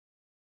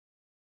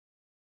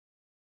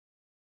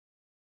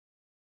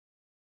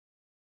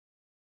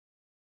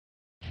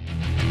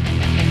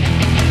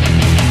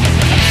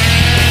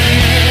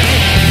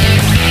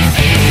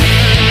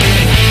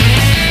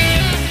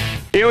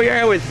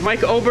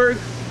Mike Oberg,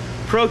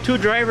 Pro 2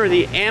 driver of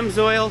the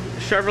AMSOIL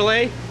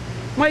Chevrolet.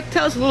 Mike,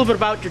 tell us a little bit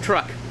about your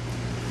truck.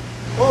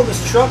 Well,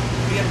 this truck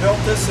being built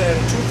this in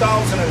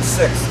 2006.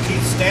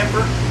 Keith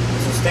Stamper.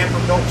 It's a Stamper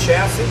built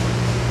chassis.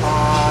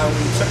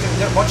 We took and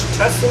did a bunch of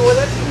testing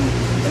with it,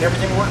 and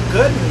everything worked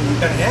good, and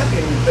we've been happy.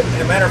 And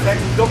as a matter of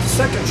fact, we built a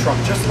second truck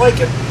just like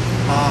it,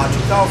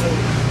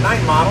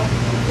 2009 model,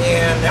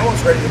 and that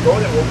one's ready to go.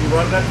 Then we'll be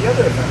running at the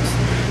other events.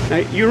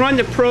 Now, you run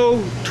the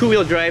Pro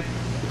 2-wheel drive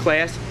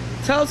class.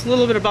 Tell us a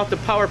little bit about the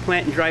power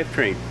plant and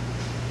drivetrain.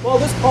 Well,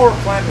 this power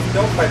plant was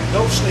built by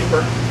Bill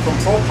Schleeper from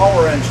Pro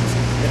Power Engines.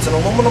 It's an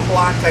aluminum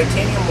block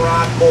titanium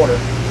rod motor.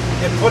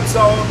 It puts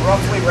out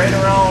roughly right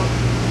around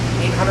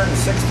 860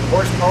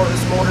 horsepower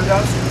this motor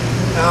does.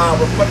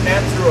 We're putting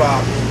that through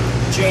a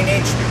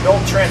J&H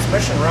built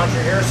transmission. Roger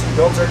Harrison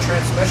builds our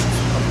transmissions.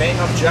 A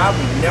bang-up job.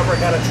 We've never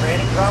had a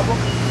tranny problem.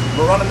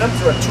 We're running them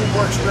through a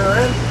two-works rear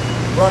end,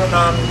 running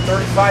on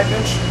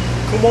 35-inch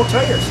Kumho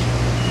tires.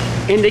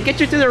 And to get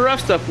you through the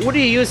rough stuff, what do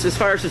you use as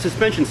far as the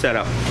suspension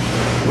setup?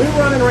 We're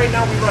running right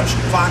now, we run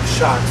Fox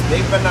shocks.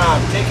 They've been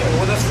taking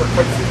with us for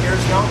quite a few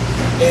years now,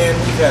 and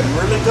we've had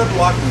really good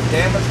luck. We've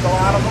damaged a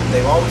lot of them.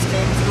 They've always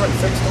came through and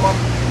fixed them up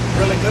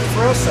really good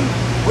for us, and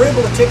we're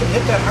able to take and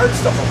hit that hard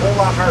stuff a whole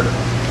lot harder.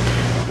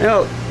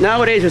 Well,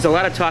 nowadays there's a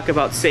lot of talk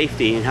about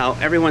safety and how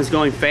everyone's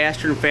going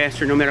faster and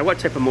faster no matter what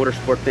type of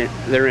motorsport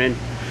they're in.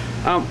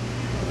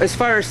 As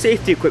far as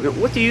safety equipment,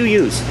 what do you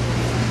use?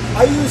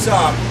 I use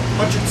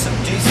Hutchinson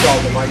D-cell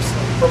device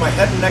for my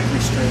head and neck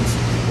restraints.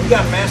 We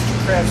got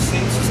Mastercraft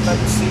seats,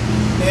 suspended seat,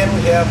 and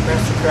we have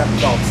Mastercraft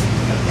belts.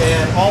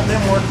 And all of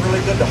them work really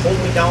good to hold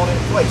me down in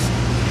place.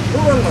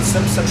 We're running a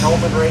Simpson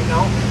helmet right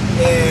now,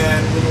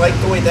 and we like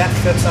the way that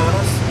fits on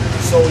us.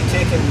 So we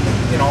take and,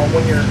 you know,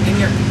 when you're in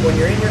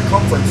your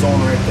comfort zone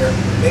right there,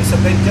 it makes a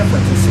big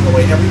difference. You see the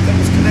way everything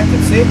is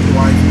connected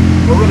safety-wise.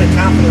 We're really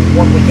confident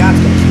what we got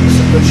is going to keep us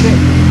in good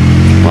shape.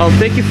 Well,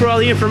 thank you for all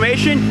the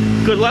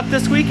information. Good luck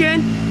this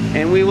weekend,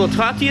 and we will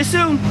talk to you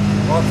soon.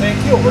 Well,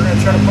 thank you. We're going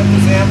to try to put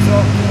this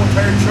AMSOIL Kumho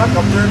tire truck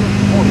up there in the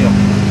podium.